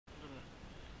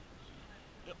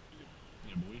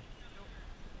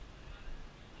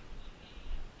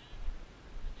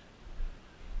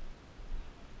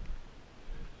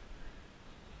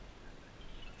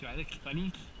I look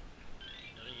funny?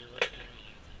 No, you look very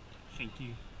handsome. Thank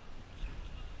you.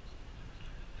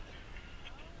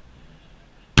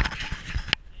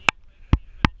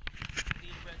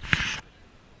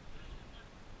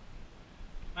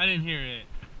 I didn't hear it.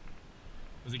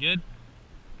 Was it good?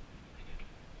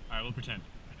 Alright, we'll pretend.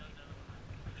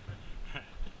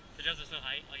 The drums are so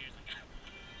high, all you're just like...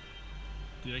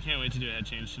 Dude, I can't wait to do a head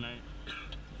change tonight.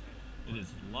 It is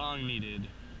long needed.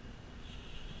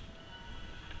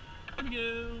 Here we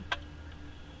go.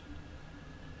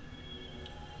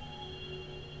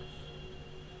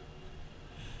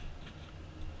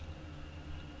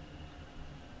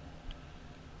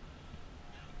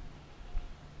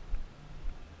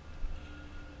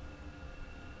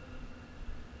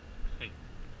 Hey.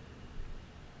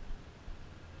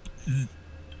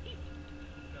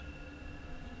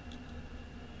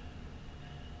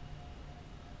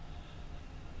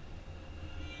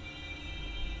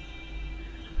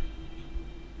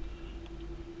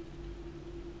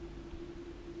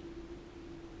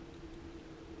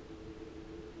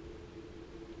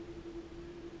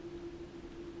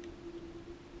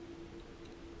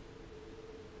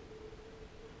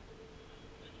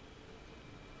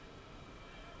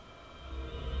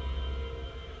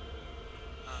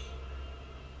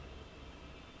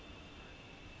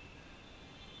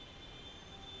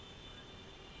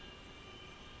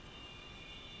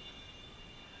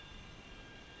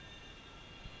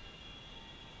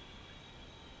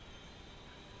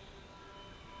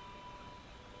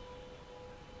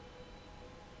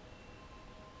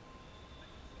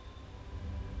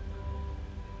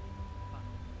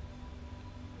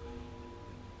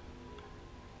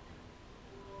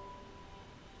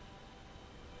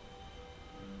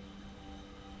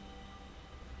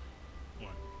 One,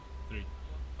 3,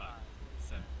 5,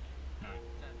 7, 9,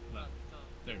 11,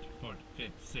 13, 14,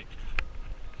 15, 16.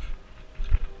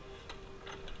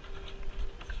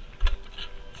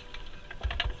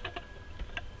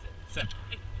 Seven.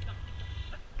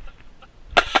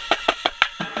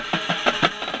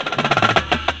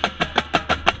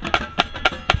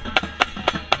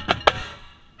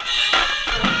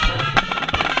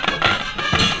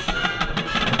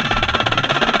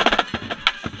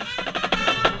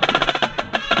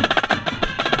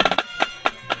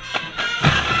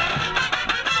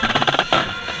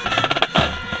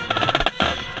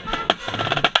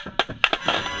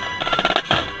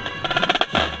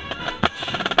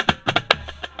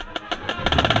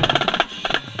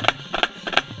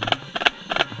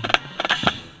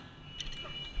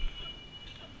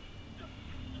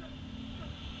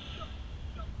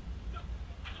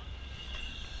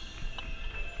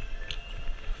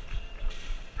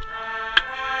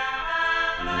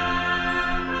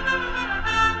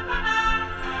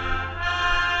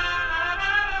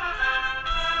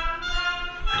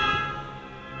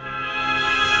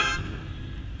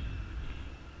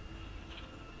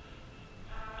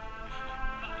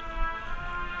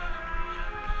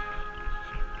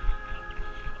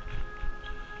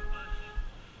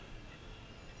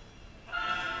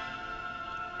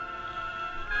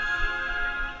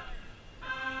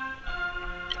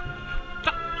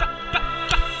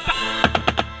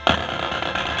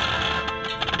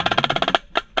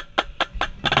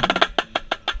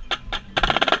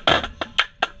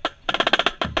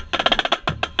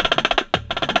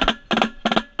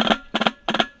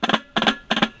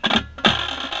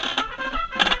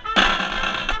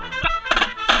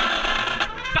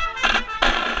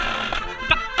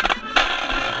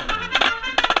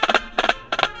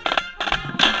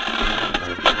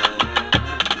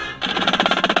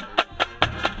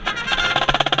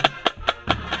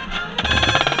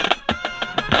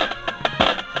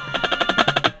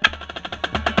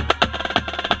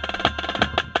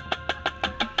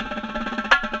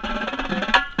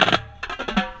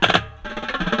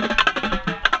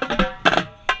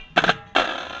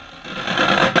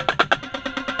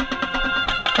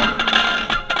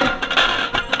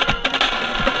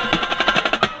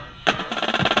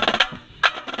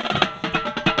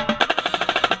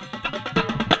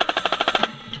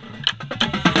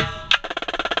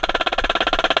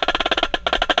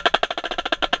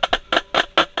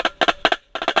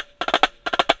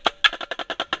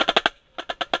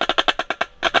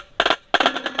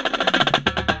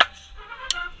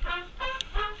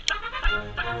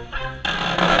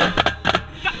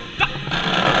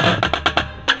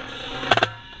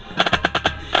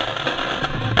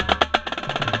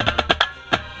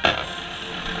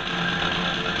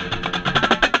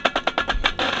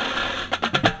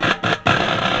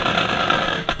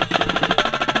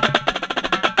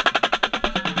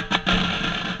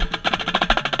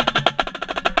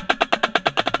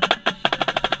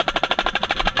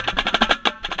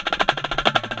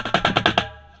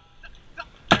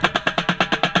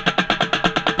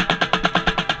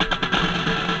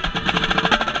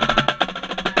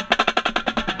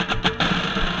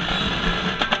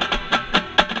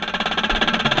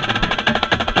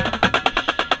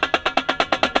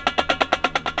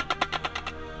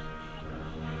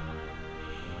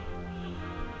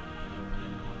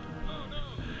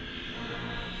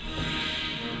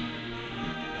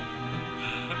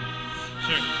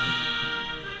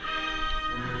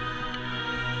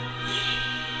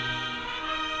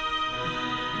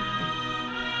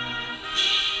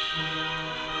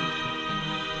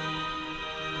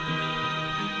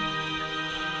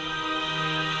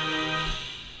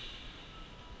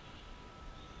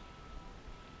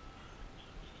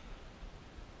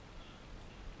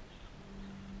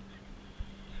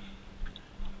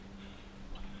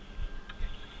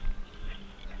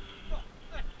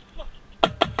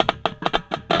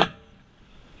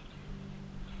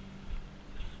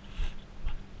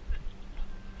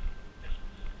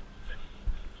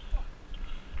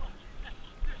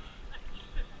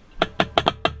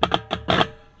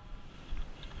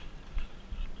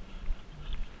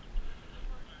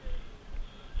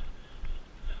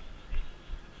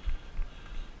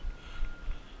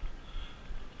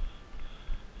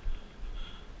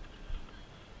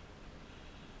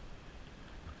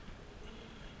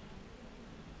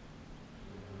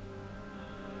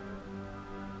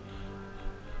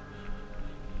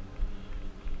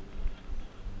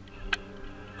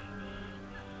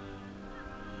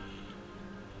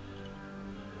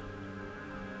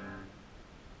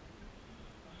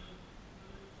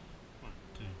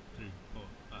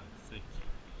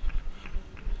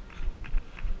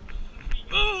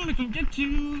 gonna come get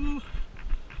you.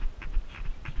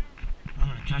 I'm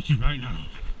gonna catch you right now.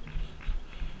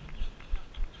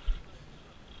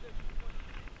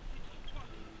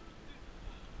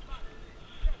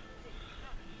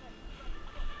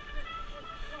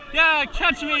 Yeah,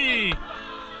 catch me!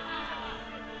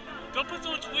 Don't put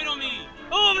so much weight on me!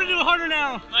 Oh, I'm gonna do it harder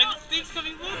now! My thing's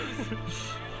coming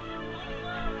loose!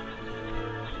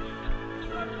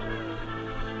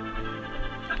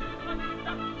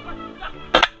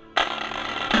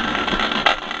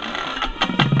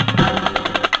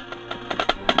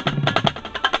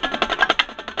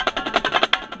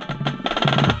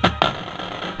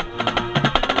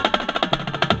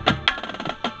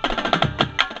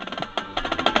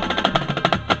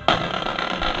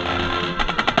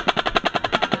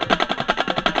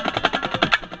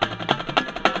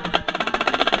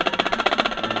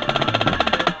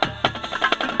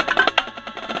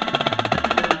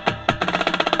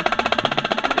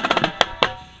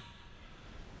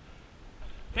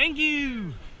 Thank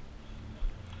you!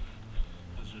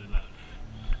 That's really loud.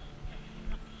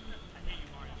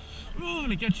 Ooh, I'm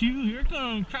gonna get you. Here it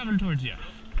comes, crabbing towards you.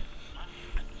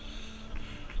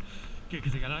 Good,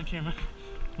 because I got it on camera.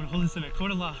 I'm gonna hold this in a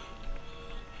court of law.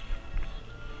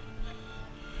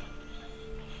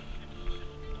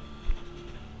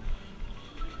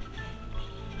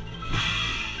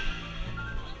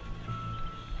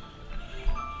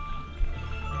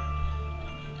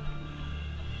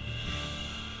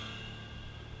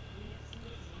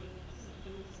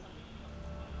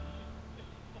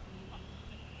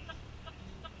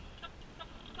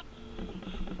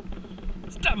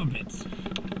 Stop a bit.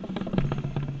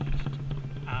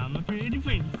 I'm a pretty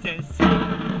princess.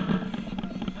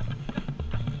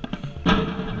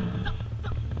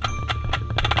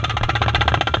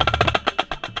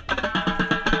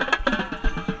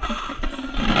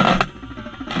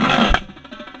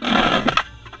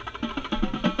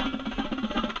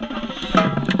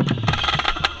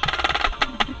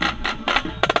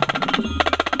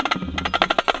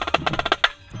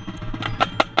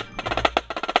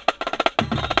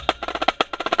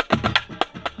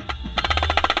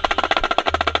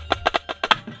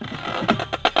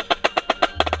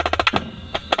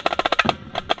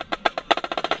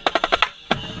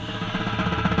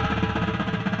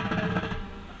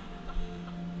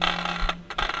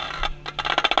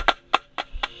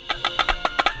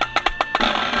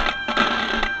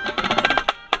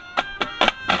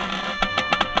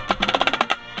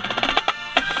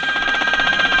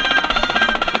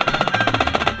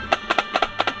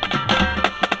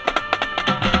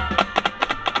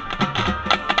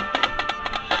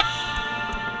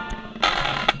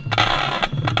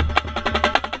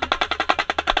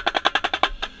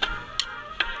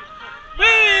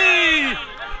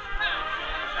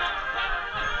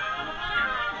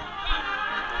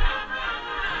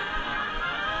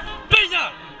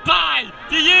 Bye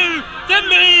to you, to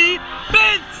me,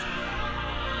 Vince!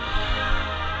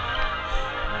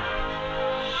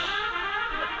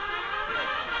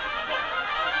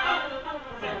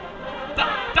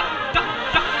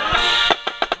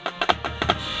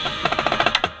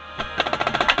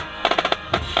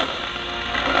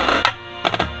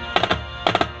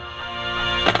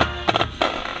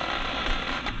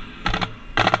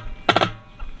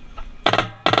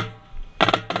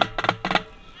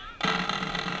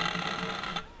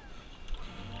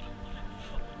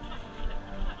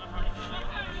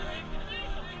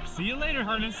 See you later,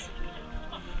 Harness.